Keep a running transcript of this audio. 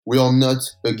We are not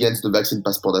against the vaccine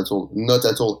passport at all. Not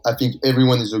at all. I think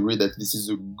everyone is agreed that this is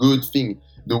a good thing.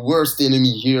 The worst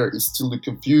enemy here is still the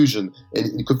confusion,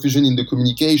 and the confusion in the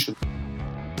communication.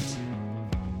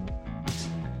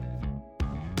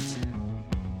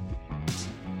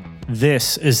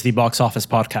 This is the Box Office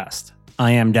Podcast.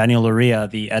 I am Daniel Loria,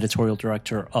 the editorial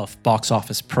director of Box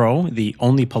Office Pro, the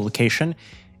only publication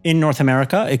in North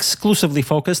America exclusively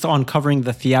focused on covering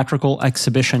the theatrical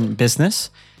exhibition business.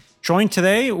 Joined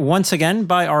today, once again,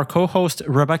 by our co-host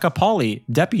Rebecca Pauley,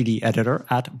 deputy editor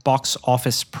at Box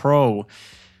Office Pro.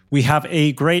 We have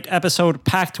a great episode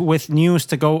packed with news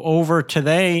to go over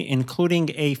today,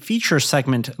 including a feature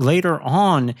segment later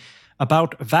on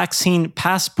about vaccine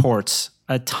passports,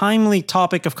 a timely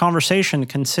topic of conversation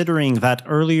considering that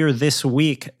earlier this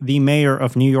week, the mayor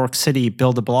of New York City,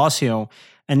 Bill de Blasio,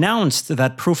 announced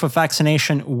that proof of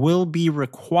vaccination will be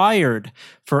required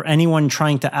for anyone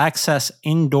trying to access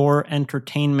indoor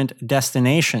entertainment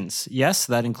destinations. Yes,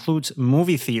 that includes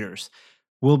movie theaters.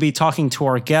 We'll be talking to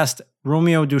our guest,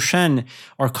 Romeo Duchesne,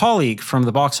 our colleague from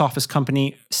the box office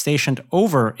company stationed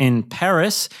over in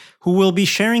Paris, who will be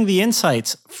sharing the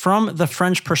insights from the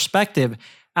French perspective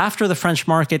after the French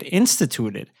market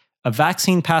instituted a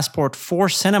vaccine passport for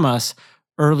cinemas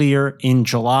earlier in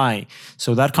July.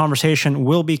 So that conversation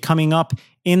will be coming up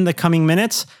in the coming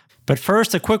minutes. But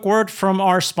first, a quick word from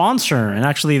our sponsor. And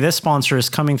actually, this sponsor is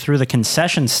coming through the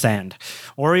concession stand.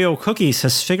 Oreo Cookies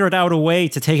has figured out a way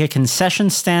to take a concession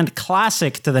stand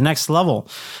classic to the next level.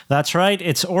 That's right,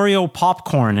 it's Oreo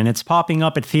popcorn, and it's popping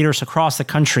up at theaters across the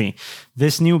country.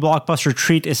 This new blockbuster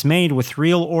treat is made with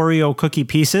real Oreo cookie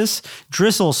pieces,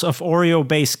 drizzles of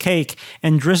Oreo-based cake,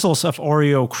 and drizzles of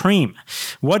Oreo cream.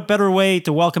 What better way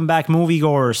to welcome back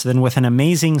moviegoers than with an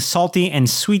amazing salty and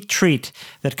sweet treat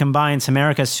that combines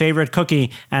America's favorite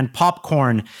cookie and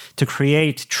popcorn to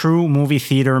create true movie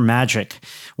theater magic.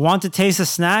 Want to taste a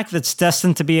snack that's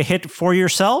destined to be a hit for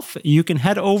yourself? You can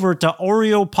head over to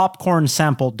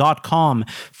OreoPopcornSample.com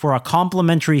for a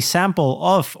complimentary sample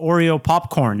of Oreo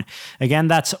popcorn. Again,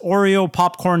 that's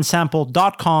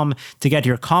OreoPopcornSample.com to get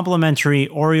your complimentary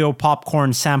Oreo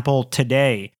popcorn sample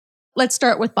today. Let's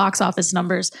start with box office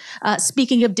numbers.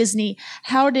 Speaking of Disney,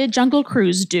 how did Jungle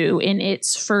Cruise do in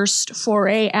its first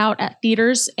foray out at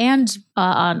theaters and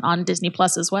on Disney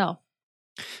Plus as well?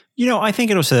 You know, I think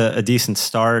it was a decent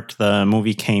start. The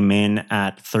movie came in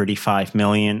at $35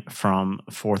 million from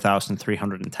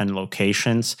 4,310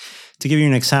 locations. To give you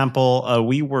an example,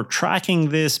 we were tracking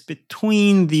this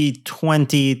between the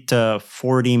 $20 to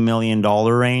 $40 million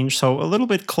range, so a little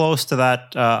bit close to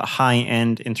that high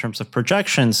end in terms of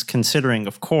projections, considering,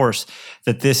 of course,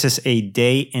 that this is a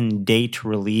day and date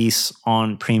release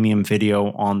on premium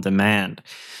video on demand.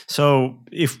 So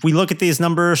if we look at these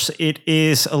numbers, it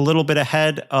is a little bit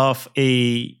ahead of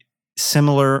a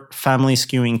similar family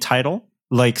skewing title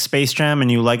like Space Jam: A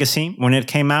New Legacy. When it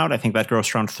came out, I think that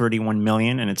grossed around $31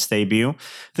 million in its debut.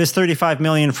 This $35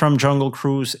 million from Jungle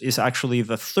Cruise is actually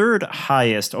the third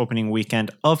highest opening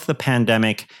weekend of the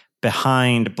pandemic,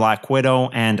 behind Black Widow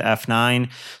and F9.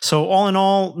 So all in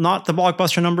all, not the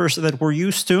blockbuster numbers that we're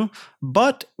used to,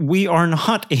 but we are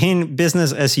not in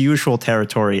business as usual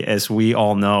territory, as we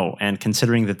all know. And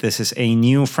considering that this is a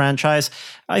new franchise,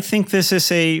 I think this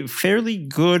is a fairly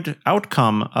good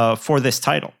outcome for this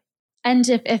title. And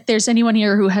if there's anyone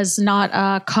here who has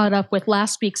not caught up with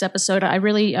last week's episode, I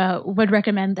really would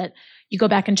recommend that you go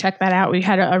back and check that out. We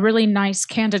had a really nice,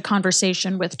 candid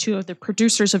conversation with two of the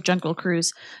producers of Jungle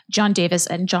Cruise, John Davis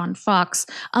and John Fox,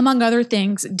 among other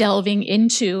things, delving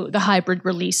into the hybrid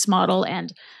release model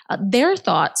and their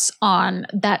thoughts on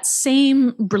that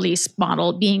same release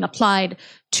model being applied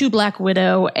to Black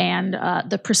Widow and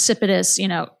the precipitous,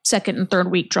 second and third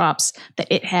week drops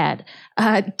that it had.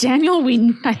 Daniel,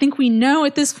 I think we know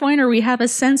at this point, or we have a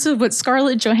sense of what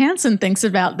Scarlett Johansson thinks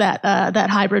about that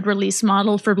hybrid release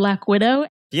model for Black Widow.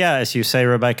 Yeah, as you say,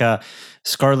 Rebecca,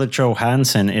 Scarlett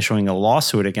Johansson issuing a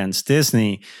lawsuit against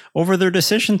Disney over their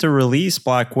decision to release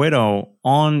Black Widow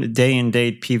on day and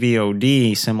date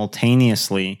PVOD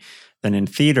simultaneously than in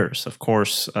theaters. Of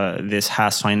course, this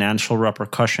has financial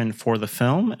repercussion for the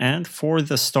film and for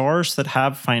the stars that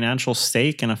have financial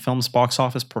stake in a film's box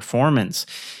office performance.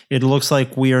 It looks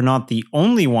like we are not the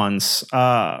only ones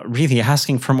really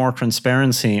asking for more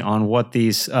transparency on what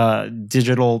these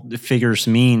digital figures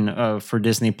mean for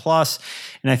Disney Plus.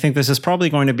 And I think this is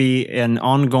probably going to be an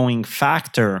ongoing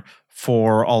factor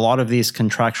for a lot of these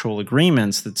contractual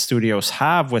agreements that studios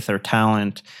have with their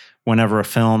talent whenever a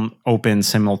film opens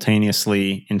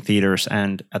simultaneously in theaters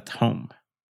and at home.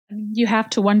 You have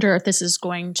to wonder if this is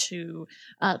going to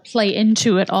play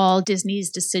into it all. Disney's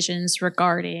decisions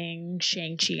regarding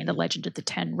Shang-Chi and the Legend of the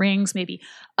Ten Rings, maybe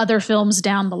other films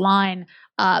down the line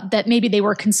that maybe they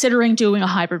were considering doing a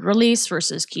hybrid release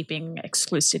versus keeping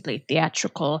exclusively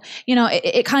theatrical.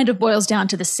 It kind of boils down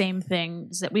to the same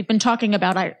things that we've been talking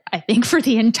about, I think, for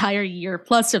the entire year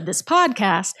plus of this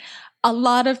podcast. A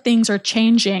lot of things are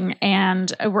changing,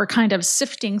 and we're kind of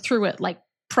sifting through it like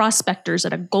prospectors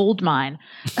at a gold mine,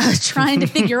 trying to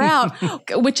figure out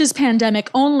which is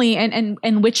pandemic only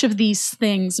and which of these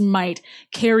things might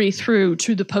carry through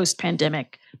to the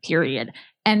post-pandemic period.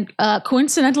 And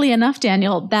coincidentally enough,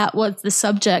 Daniel, that was the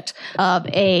subject of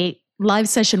a live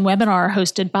session webinar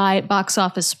hosted by Box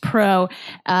Office Pro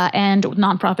and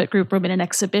nonprofit group Women in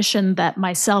Exhibition that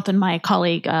myself and my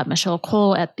colleague Michelle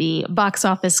Cole at the Box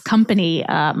Office Company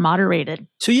moderated.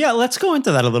 So yeah, let's go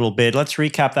into that a little bit. Let's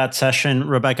recap that session,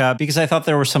 Rebecca, because I thought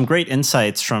there were some great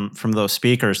insights from those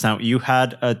speakers. Now, you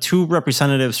had two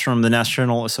representatives from the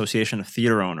National Association of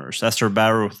Theater Owners, Esther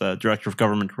Baruch, the Director of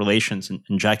Government Relations,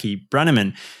 and Jackie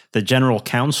Brenneman, the General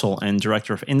Counsel and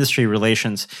Director of Industry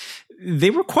Relations.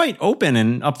 They were quite open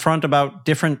and upfront about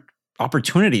different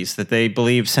opportunities that they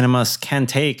believe cinemas can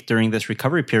take during this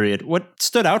recovery period. What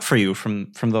stood out for you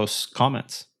from those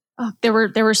comments? Oh, there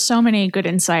were so many good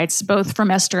insights, both from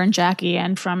Esther and Jackie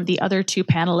and from the other two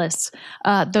panelists,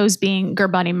 those being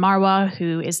Gurbani Marwa,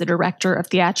 who is the Director of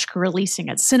Theatrical Releasing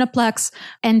at Cineplex,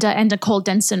 and Nicole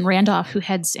Denson-Randolph, who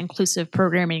heads inclusive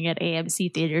programming at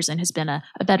AMC Theaters and has been a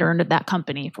veteran of that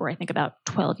company for, I think, about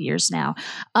 12 years now.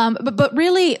 But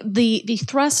really, the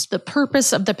thrust, the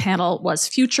purpose of the panel was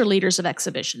future leaders of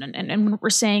exhibition. And what we're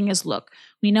saying is, look,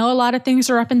 we know a lot of things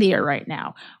are up in the air right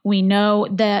now. We know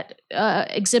that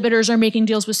exhibitors are making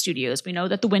deals with studios. We know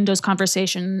that the Windows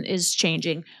conversation is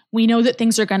changing. We know that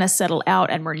things are going to settle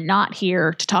out, and we're not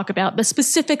here to talk about the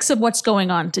specifics of what's going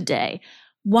on today.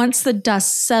 Once the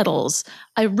dust settles,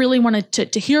 I really wanted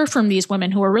to hear from these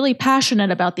women who are really passionate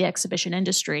about the exhibition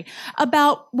industry,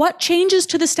 about what changes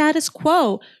to the status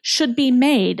quo should be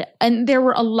made. And there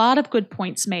were a lot of good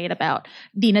points made about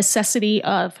the necessity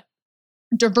of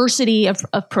diversity of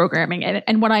programming.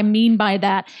 And what I mean by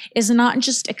that is not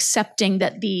just accepting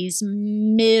that these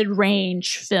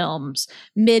mid-range films,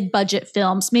 mid-budget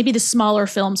films, maybe the smaller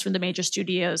films from the major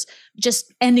studios,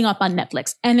 just ending up on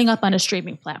Netflix, ending up on a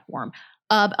streaming platform,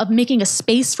 of making a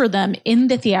space for them in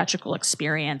the theatrical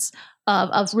experience,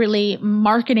 of really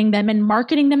marketing them and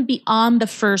marketing them beyond the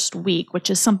first week, which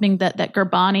is something that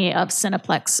Gurbani of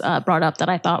Cineplex brought up that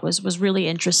I thought was really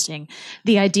interesting.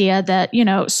 The idea that,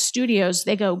 studios,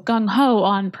 they go gung-ho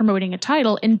on promoting a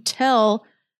title until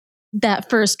that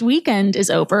first weekend is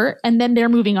over, and then they're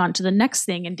moving on to the next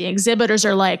thing. And the exhibitors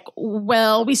are like,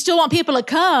 well, we still want people to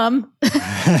come.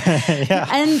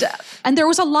 Yeah. And there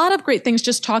was a lot of great things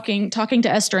just talking to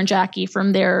Esther and Jackie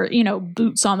from their,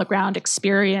 boots on the ground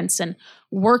experience and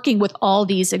working with all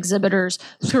these exhibitors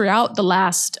throughout the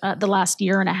last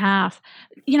year and a half.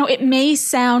 It may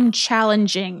sound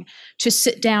challenging to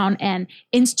sit down and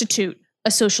institute a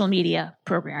social media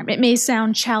program. It may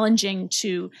sound challenging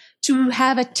to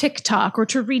have a TikTok or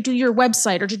to redo your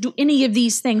website or to do any of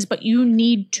these things, but you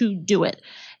need to do it.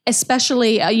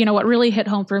 Especially, what really hit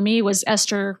home for me was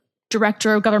Esther,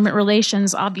 Director of Government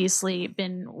Relations, obviously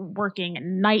been working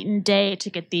night and day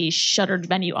to get these shuttered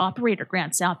venue operator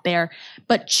grants out there.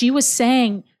 But she was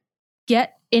saying,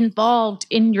 get involved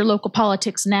in your local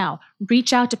politics now.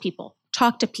 Reach out to people,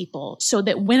 talk to people, so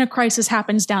that when a crisis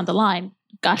happens down the line,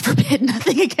 God forbid,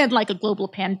 nothing again like a global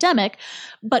pandemic,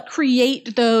 but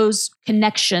create those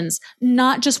connections,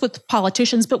 not just with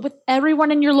politicians, but with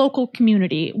everyone in your local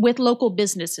community, with local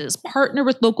businesses. Partner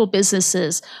with local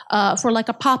businesses for like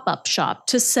a pop-up shop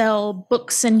to sell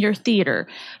books in your theater.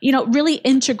 Really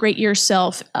integrate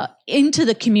yourself into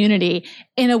the community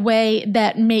in a way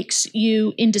that makes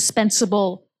you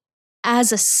indispensable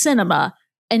as a cinema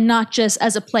and not just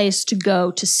as a place to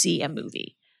go to see a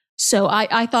movie. So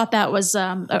I thought that was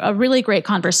a really great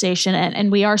conversation,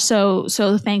 and we are so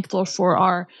thankful for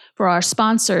our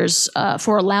sponsors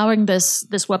for allowing this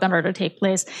webinar to take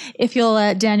place. If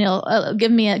you'll, Daniel,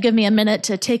 give me a minute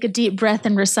to take a deep breath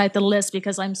and recite the list,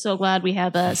 because I'm so glad we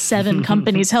have 7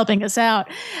 companies helping us out: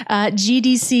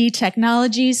 GDC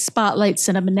Technologies, Spotlight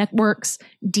Cinema Networks,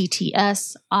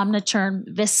 DTS, Omniturn,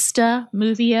 Vista,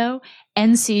 Movio,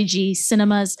 NCG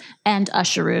Cinemas, and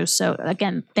Usheroo. So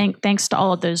again, thanks to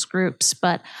all of those groups.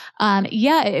 But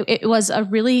it was a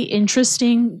really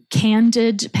interesting,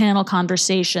 candid panel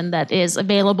conversation subscription that is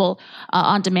available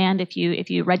on demand if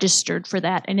you registered for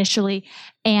that initially.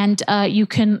 And you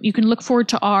can look forward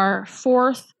to our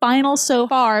fourth final so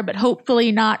far, but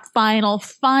hopefully not final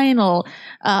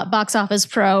Box Office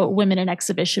Pro Women in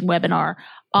Exhibition webinar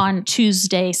on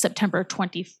Tuesday, September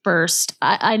 21st.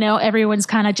 I know everyone's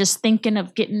kind of just thinking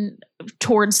of getting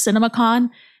towards CinemaCon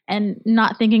and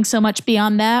not thinking so much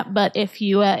beyond that. But if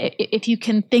you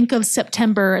can think of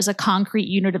September as a concrete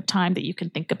unit of time that you can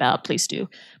think about, please do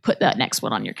put that next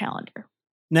one on your calendar.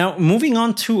 Now, moving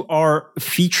on to our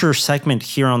feature segment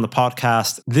here on the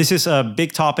podcast, this is a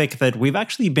big topic that we've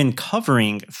actually been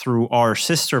covering through our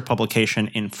sister publication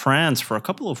in France for a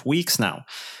couple of weeks now.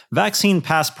 Vaccine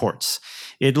passports.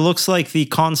 It looks like the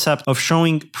concept of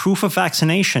showing proof of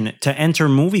vaccination to enter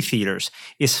movie theaters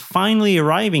is finally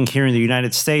arriving here in the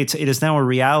United States. It is now a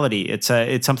reality. It's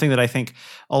something that I think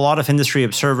a lot of industry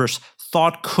observers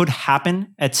thought could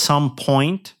happen at some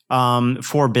point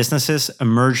for businesses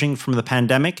emerging from the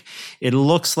pandemic. It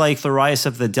looks like the rise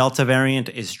of the Delta variant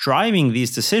is driving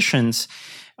these decisions.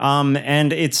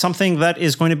 And it's something that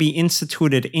is going to be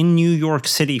instituted in New York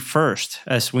City first.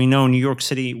 As we know, New York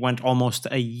City went almost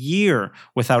a year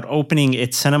without opening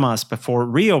its cinemas before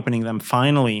reopening them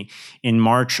finally in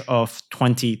March of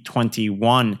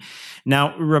 2021.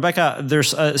 Now, Rebecca,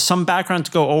 there's some background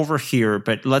to go over here,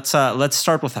 but let's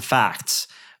start with the facts.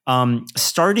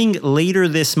 Starting later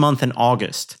this month in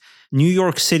August, New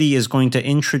York City is going to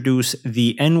introduce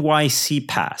the NYC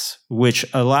Pass, which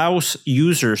allows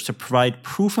users to provide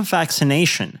proof of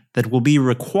vaccination that will be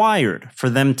required for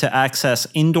them to access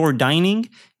indoor dining,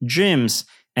 gyms,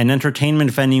 and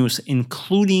entertainment venues,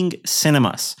 including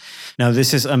cinemas. Now,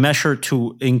 this is a measure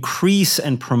to increase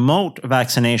and promote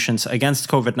vaccinations against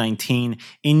COVID-19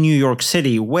 in New York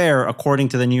City, where, according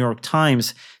to the New York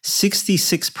Times,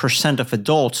 66% of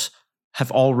adults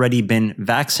have already been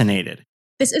vaccinated.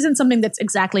 This isn't something that's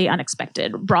exactly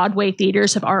unexpected. Broadway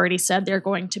theaters have already said they're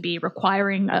going to be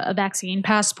requiring a vaccine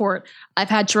passport. I've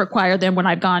had to require them when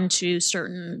I've gone to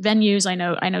certain venues. I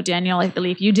know, Daniel, I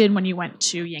believe you did when you went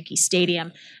to Yankee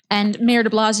Stadium. And Mayor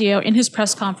de Blasio, in his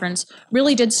press conference,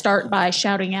 really did start by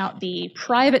shouting out the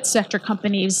private sector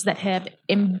companies that have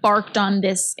embarked on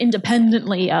this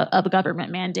independently of a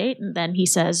government mandate. And then he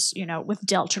says, with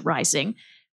Delta rising,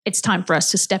 it's time for us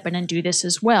to step in and do this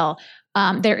as well.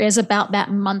 There is about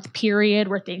that month period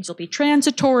where things will be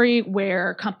transitory,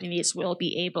 where companies will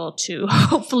be able to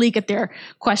hopefully get their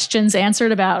questions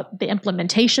answered about the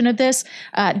implementation of this.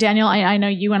 Daniel, I know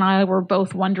you and I were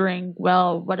both wondering,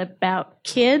 well, what about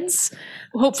kids?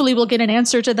 Hopefully we'll get an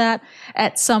answer to that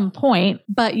at some point.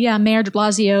 But yeah, Mayor de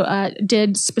Blasio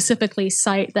did specifically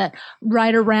cite that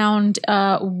right around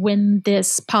when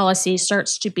this policy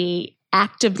starts to be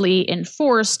actively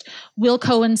enforced will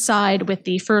coincide with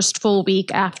the first full week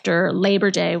after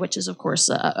Labor Day, which is, of course,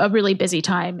 a really busy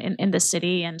time in the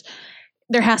city. And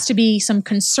there has to be some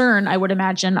concern, I would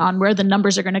imagine, on where the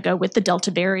numbers are going to go with the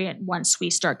Delta variant once we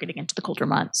start getting into the colder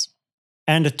months.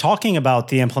 And talking about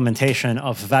the implementation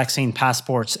of vaccine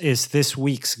passports is this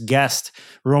week's guest,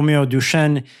 Romeo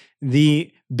Duchesne,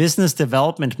 the business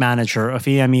development manager of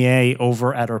EMEA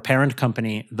over at our parent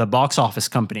company, the Box Office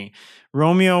Company.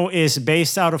 Romeo is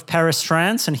based out of Paris,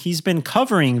 France, and he's been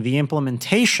covering the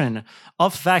implementation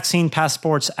of vaccine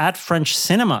passports at French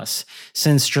cinemas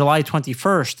since July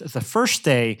 21st, the first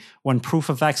day when proof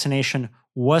of vaccination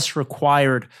was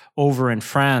required over in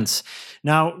France.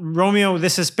 Now, Romeo,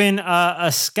 this has been a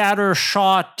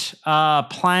scattershot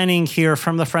planning here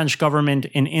from the French government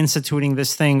in instituting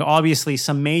this thing. Obviously,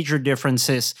 some major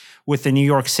differences with the New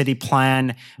York City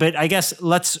plan. But I guess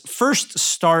let's first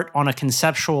start on a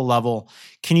conceptual level.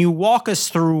 Can you walk us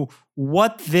through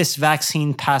what this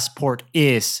vaccine passport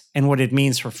is and what it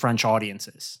means for French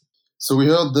audiences? So we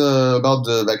heard about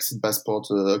the vaccine passport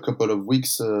a couple of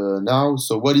weeks now.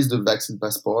 So what is the vaccine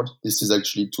passport? This is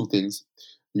actually two things.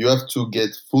 You have to get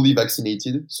fully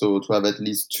vaccinated, so to have at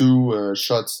least 2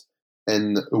 shots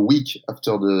and a week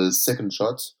after the second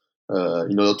shot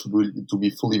in order to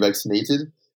be fully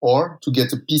vaccinated, or to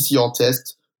get a PCR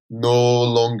test no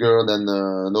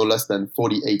less than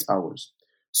 48 hours.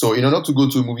 So in order to go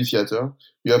to a movie theater,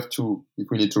 you have to, if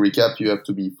we need to recap, you have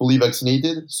to be fully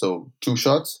vaccinated, so 2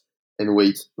 shots, and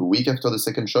wait a week after the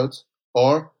second shot,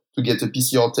 or to get a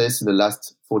PCR test in the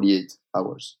last 48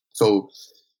 hours. So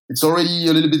it's already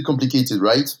a little bit complicated,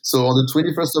 right? So on the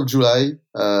 21st of July,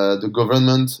 the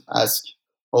government asked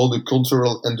all the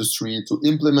cultural industry to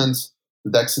implement the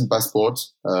vaccine passport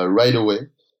right away.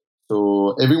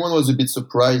 So everyone was a bit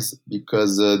surprised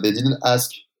because they didn't ask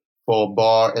for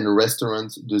bar and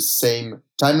restaurant the same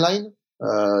timeline.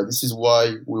 This is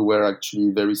why we were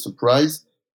actually very surprised.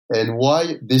 And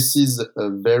why? This is a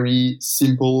very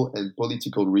simple and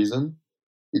political reason.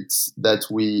 It's that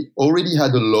we already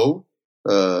had a law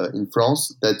in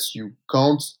France that you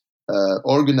can't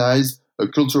organize a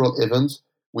cultural event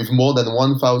with more than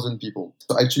 1,000 people.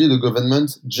 So actually, the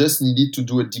government just needed to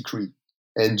do a decree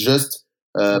and just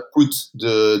put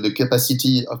the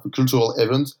capacity of a cultural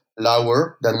event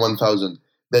lower than 1,000.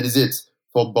 That is it.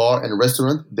 For bar and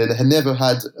restaurant, they never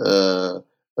had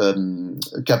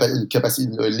capacity,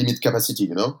 limit capacity,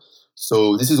 you know.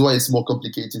 So this is why it's more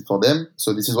complicated for them.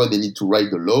 So this is why they need to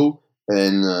write the law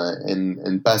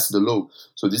and pass the law.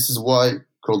 So this is why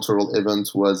cultural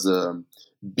event was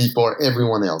before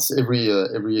everyone else, every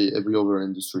other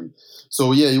industry.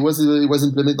 So yeah, it was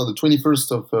implemented on the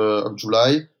 21st of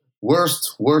July.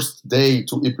 Worst day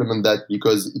to implement that,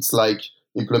 because it's like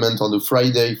implement on a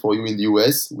Friday for you in the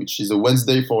US, which is a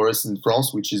Wednesday for us in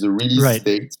France, which is a release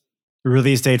date.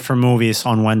 Release date for movies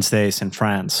on Wednesdays in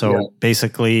France. So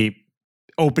basically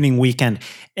opening weekend.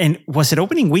 And was it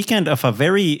opening weekend of a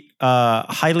very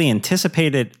highly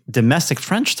anticipated domestic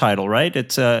French title, right?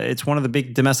 It's one of the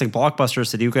big domestic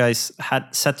blockbusters that you guys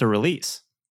had set to release.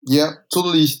 Yeah,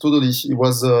 totally. It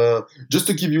was, just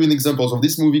to give you an example of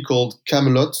this movie called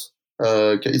Camelot.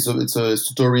 It's a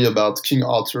story about King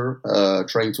Arthur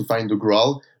trying to find the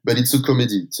Grail, but it's a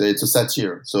comedy. It's a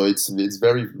satire, so it's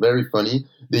very, very funny.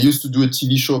 They used to do a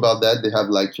TV show about that. They have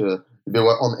they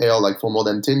were on air for more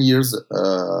than 10 years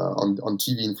on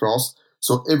TV in France.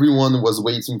 So everyone was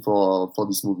waiting for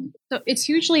this movie. So it's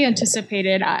hugely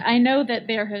anticipated. I know that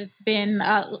there have been,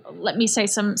 let me say,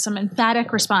 some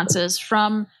emphatic responses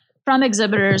from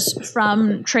exhibitors,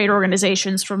 from trade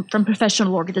organizations, from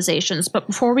professional organizations. But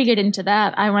before we get into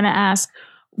that, I want to ask,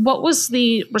 what was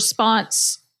the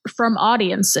response from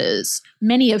audiences,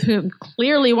 many of whom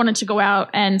clearly wanted to go out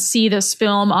and see this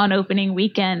film on opening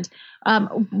weekend?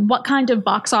 What kind of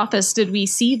box office did we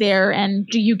see there? And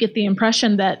do you get the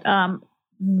impression that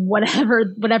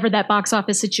whatever that box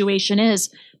office situation is,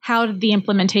 how did the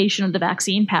implementation of the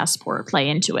vaccine passport play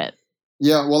into it?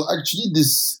 Yeah, well, actually,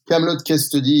 this Camelot case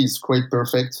study is quite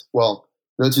perfect. Well,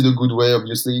 not in a good way,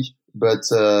 obviously, but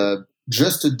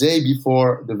just a day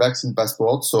before the vaccine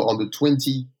passport, so on the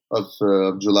 20th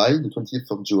of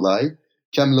July,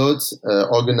 Camelot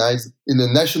organized in a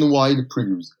nationwide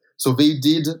previews. So they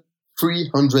did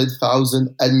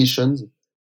 300,000 admissions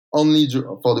only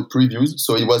for the previews.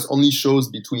 So it was only shows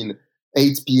between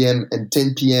 8 p.m. and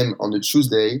 10 p.m. on a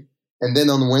Tuesday. And then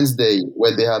on Wednesday,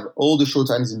 where they have all the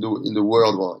showtimes in the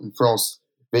world, or in France,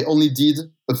 they only did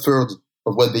a third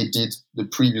of what they did the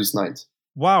previous night.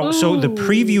 Wow. Ooh. So the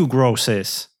preview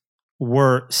grosses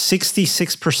were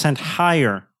 66%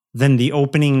 higher than the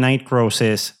opening night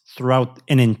grosses throughout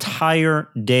an entire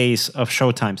days of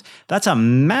showtimes. That's a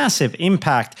massive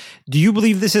impact. Do you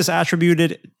believe this is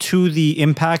attributed to the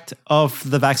impact of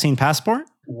the vaccine passport?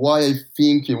 Why I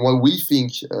think and why we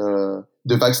think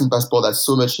the vaccine passport has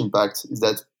so much impact is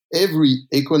that every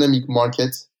economic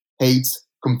market hates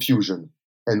confusion.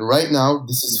 And right now,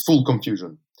 this is full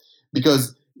confusion.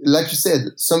 Because, like you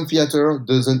said, some theater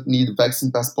doesn't need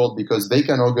vaccine passport because they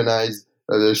can organize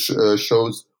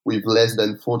shows with less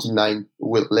than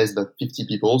 50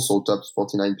 people, so top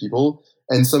 49 people.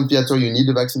 And some theater, you need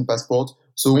a vaccine passport.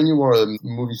 So when you are a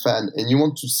movie fan and you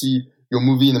want to see your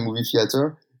movie in a movie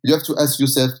theater, you have to ask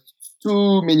yourself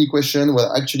too many questions.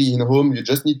 Well, actually, in home, you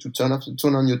just need to turn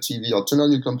on your TV or turn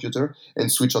on your computer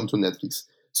and switch on to Netflix.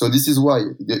 So this is why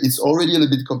it's already a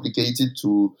little bit complicated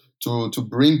to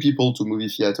bring people to movie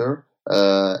theater.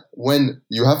 When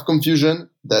you have confusion,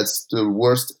 that's the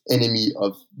worst enemy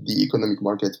of the economic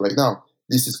market right now.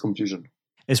 This is confusion.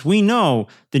 As we know,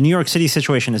 the New York City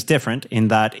situation is different in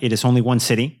that it is only one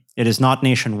city. It is not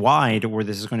nationwide where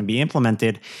this is going to be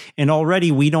implemented. And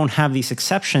already we don't have these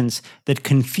exceptions that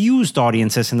confused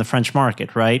audiences in the French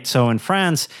market, right? So in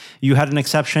France, you had an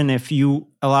exception if you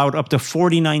allowed up to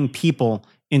 49 people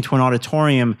into an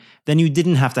auditorium, then you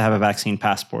didn't have to have a vaccine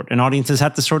passport. And audiences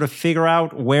had to sort of figure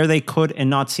out where they could and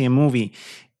not see a movie.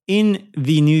 In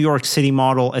the New York City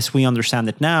model, as we understand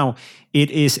it now,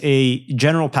 it is a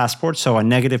general passport, so a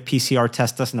negative PCR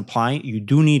test doesn't apply. You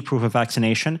do need proof of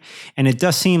vaccination. And it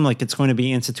does seem like it's going to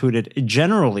be instituted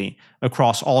generally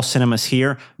across all cinemas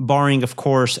here, barring, of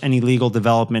course, any legal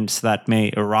developments that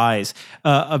may arise.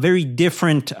 A very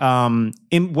different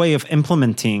way of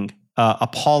implementing a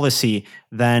policy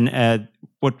than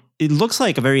what it looks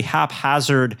like a very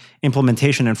haphazard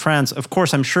implementation in France. Of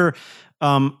course, I'm sure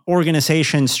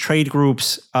organizations, trade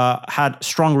groups had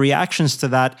strong reactions to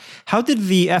that. How did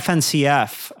the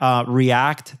FNCF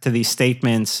react to these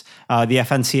statements, the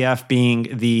FNCF being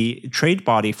the trade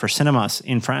body for cinemas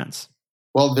in France?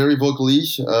 Well, very vocally.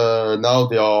 Now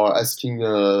they are asking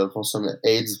for some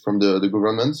aids from the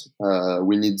government.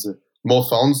 We need more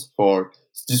funds for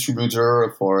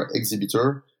distributor, for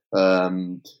exhibitor.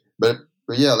 But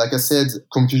yeah, like I said,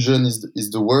 confusion is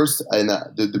the worst and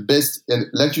the best. And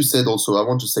like you said also, I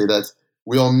want to say that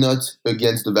we are not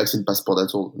against the vaccine passport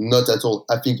at all. Not at all.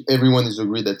 I think everyone is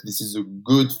agreed that this is a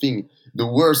good thing. The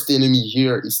worst enemy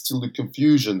here is still the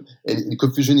confusion and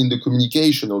confusion in the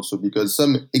communication also, because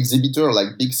some exhibitor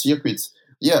like big circuits,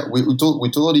 yeah, we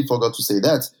totally forgot to say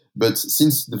that. But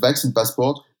since the vaccine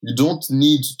passport, you don't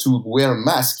need to wear a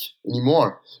mask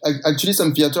anymore. Actually,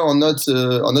 some theater are not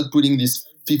putting this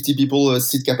 50 people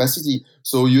seat capacity.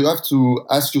 So you have to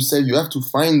ask yourself, you have to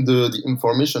find the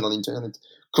information on internet.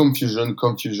 Confusion.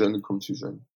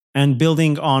 And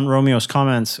building on Romeo's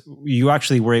comments, you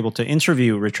actually were able to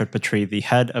interview Richard Petrie, the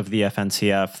head of the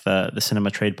FNCF, the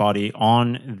cinema trade body,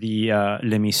 on the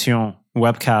L'Émission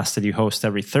webcast that you host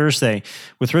every Thursday,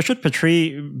 with Richard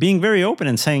Petrie being very open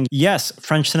and saying, yes,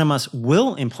 French cinemas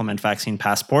will implement vaccine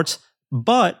passports,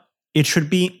 but it should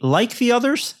be like the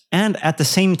others and at the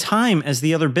same time as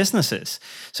the other businesses.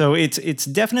 So it's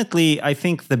definitely, I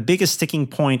think, the biggest sticking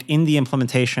point in the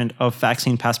implementation of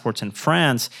vaccine passports in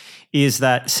France is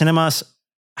that cinemas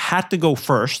had to go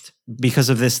first because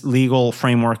of this legal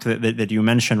framework that you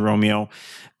mentioned, Romeo.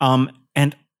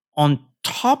 And on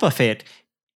top of it,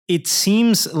 it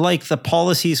seems like the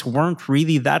policies weren't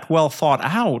really that well thought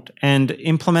out and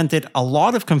implemented a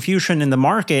lot of confusion in the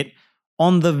market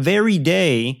on the very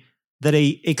day that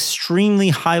a extremely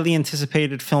highly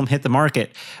anticipated film hit the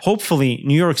market. Hopefully,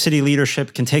 New York City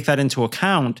leadership can take that into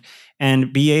account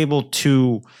and be able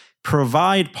to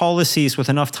provide policies with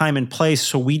enough time in place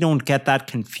so we don't get that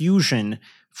confusion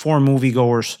for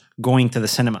moviegoers going to the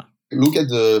cinema. Look at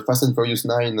the Fast and Furious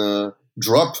 9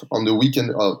 drop on the weekend.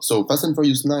 So Fast and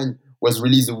Furious 9 was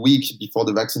released a week before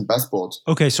the vaccine passport.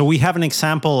 Okay, so we have an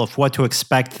example of what to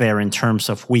expect there in terms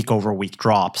of week-over-week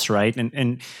drops, right?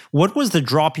 And what was the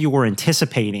drop you were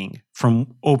anticipating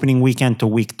from opening weekend to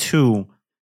week 2,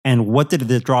 and what did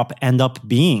the drop end up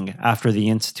being after the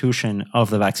institution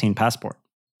of the vaccine passport?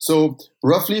 So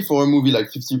roughly for a movie like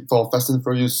for Fast and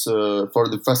Furious, for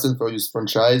the Fast and Furious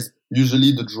franchise,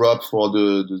 usually the drop for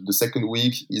the second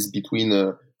week is between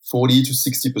 40 to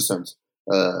 60%.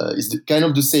 It's kind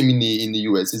of the same in the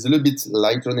US. It's a little bit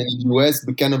lighter than in the US,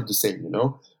 but kind of the same, you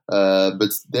know. But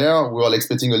there we were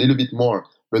expecting a little bit more.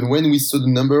 But when we saw the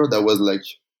number, that was like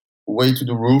way to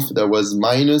the roof. That was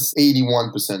minus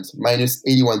 81%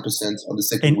 on the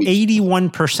second week. An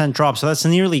 81% drop. So that's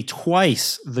nearly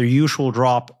twice the usual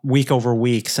drop week over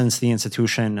week since the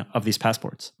institution of these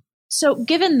passports. So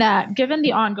given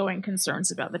the ongoing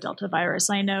concerns about the Delta virus,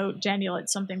 I know, Daniel,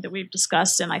 it's something that we've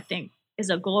discussed and I think is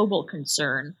a global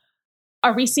concern.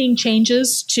 Are we seeing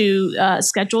changes to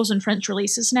schedules and French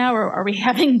releases now, or are we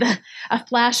having a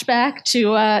flashback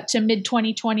to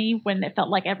mid-2020 when it felt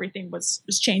like everything was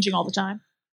changing all the time?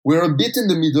 We're a bit in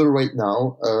the middle right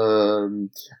now.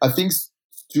 I think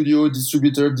studio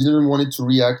distributor didn't want it to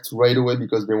react right away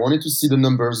because they wanted to see the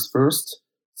numbers first.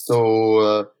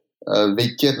 So they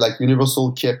kept, like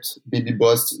Universal kept Baby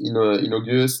Boss in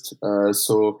August.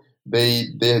 So they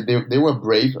were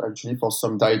brave actually for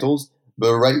some titles.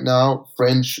 But right now,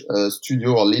 French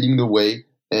studio are leading the way,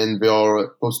 and they are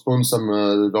postponing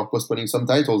some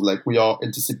titles. Like we are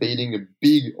anticipating a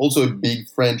big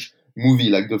French movie,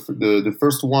 like the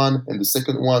first one and the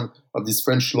second one of this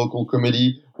French local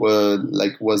comedy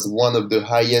was one of the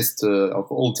highest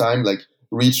of all time. Like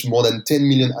reached more than 10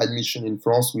 million admission in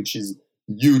France, which is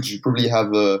huge. You probably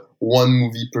have one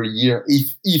movie per year,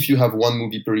 if you have one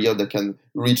movie per year that can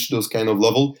reach those kind of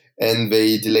level, and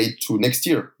they delayed to next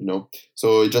year, you know.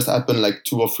 So it just happened like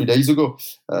 2 or 3 days ago.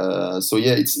 So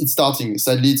yeah, it's starting.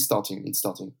 Sadly, it's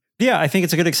starting. Yeah, I think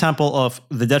it's a good example of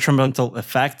the detrimental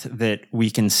effect that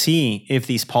we can see if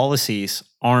these policies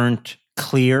aren't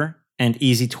clear and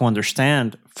easy to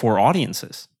understand for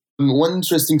audiences. One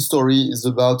interesting story is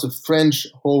about a French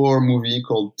horror movie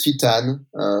called Titan,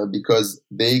 because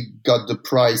they got the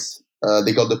prize.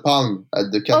 They got the Palme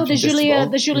at the Cannes Festival.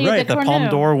 The Julia right, the Palme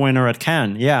d'Or winner at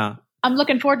Cannes. Yeah, I'm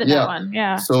looking forward to that one.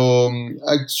 Yeah. So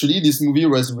actually, this movie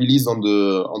was released on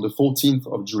the 14th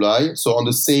of July, so on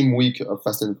the same week of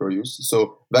Fast and Furious.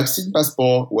 So Vaccine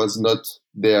Passport was not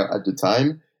there at the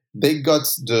time. They got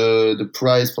the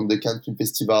prize from the Cannes Film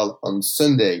Festival on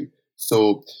Sunday.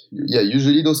 So yeah,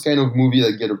 usually those kind of movies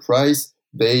that get a prize,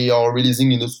 they are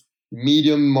releasing in the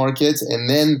medium market, and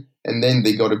then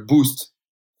they got a boost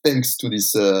thanks to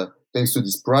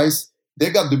this prize. They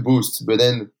got the boost, but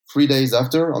then 3 days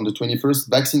after, on the 21st,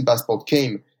 Vaccine Passport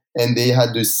came, and they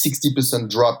had the 60%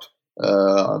 drop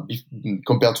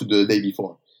compared to the day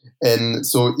before. And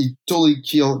so it totally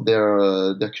killed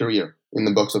their career in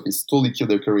the box office, totally killed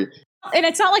their career. And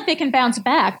it's not like they can bounce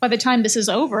back by the time this is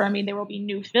over. I mean, there will be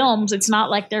new films. It's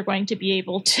not like they're going to be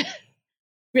able to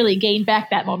really gain back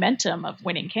that momentum of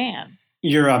winning Cannes.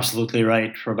 You're absolutely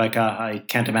right, Rebecca. I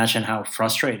can't imagine how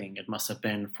frustrating it must have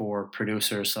been for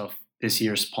producers of this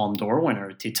year's Palme d'Or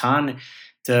winner, Titane,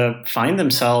 to find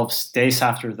themselves days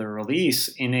after the release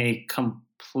in a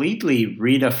completely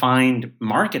redefined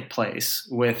marketplace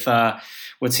with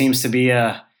what seems to be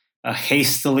a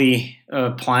hastily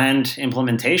planned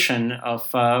implementation of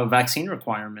vaccine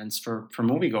requirements for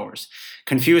moviegoers.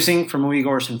 Confusing for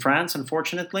moviegoers in France,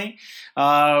 unfortunately.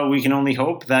 We can only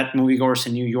hope that moviegoers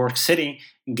in New York City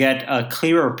get a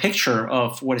clearer picture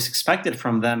of what is expected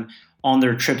from them on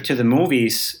their trip to the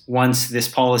movies once this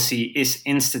policy is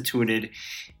instituted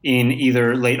in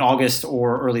either late August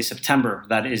or early September.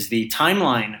 That is the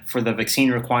timeline for the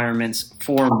vaccine requirements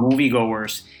for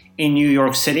moviegoers in New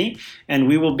York City. And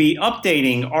we will be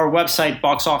updating our website,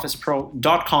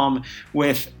 boxofficepro.com,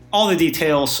 with all the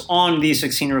details on these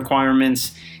vaccine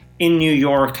requirements in New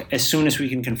York as soon as we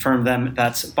can confirm them.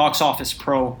 That's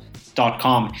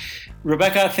boxofficepro.com.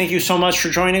 Rebecca, thank you so much for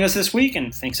joining us this week,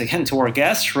 and thanks again to our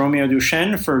guest, Romeo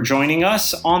Duchesne, for joining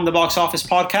us on the Box Office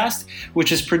Podcast,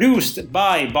 which is produced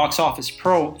by Box Office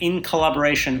Pro in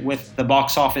collaboration with the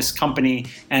Box Office Company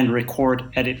and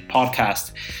Record Edit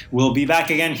Podcast. We'll be back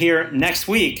again here next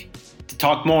week to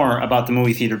talk more about the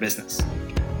movie theater business.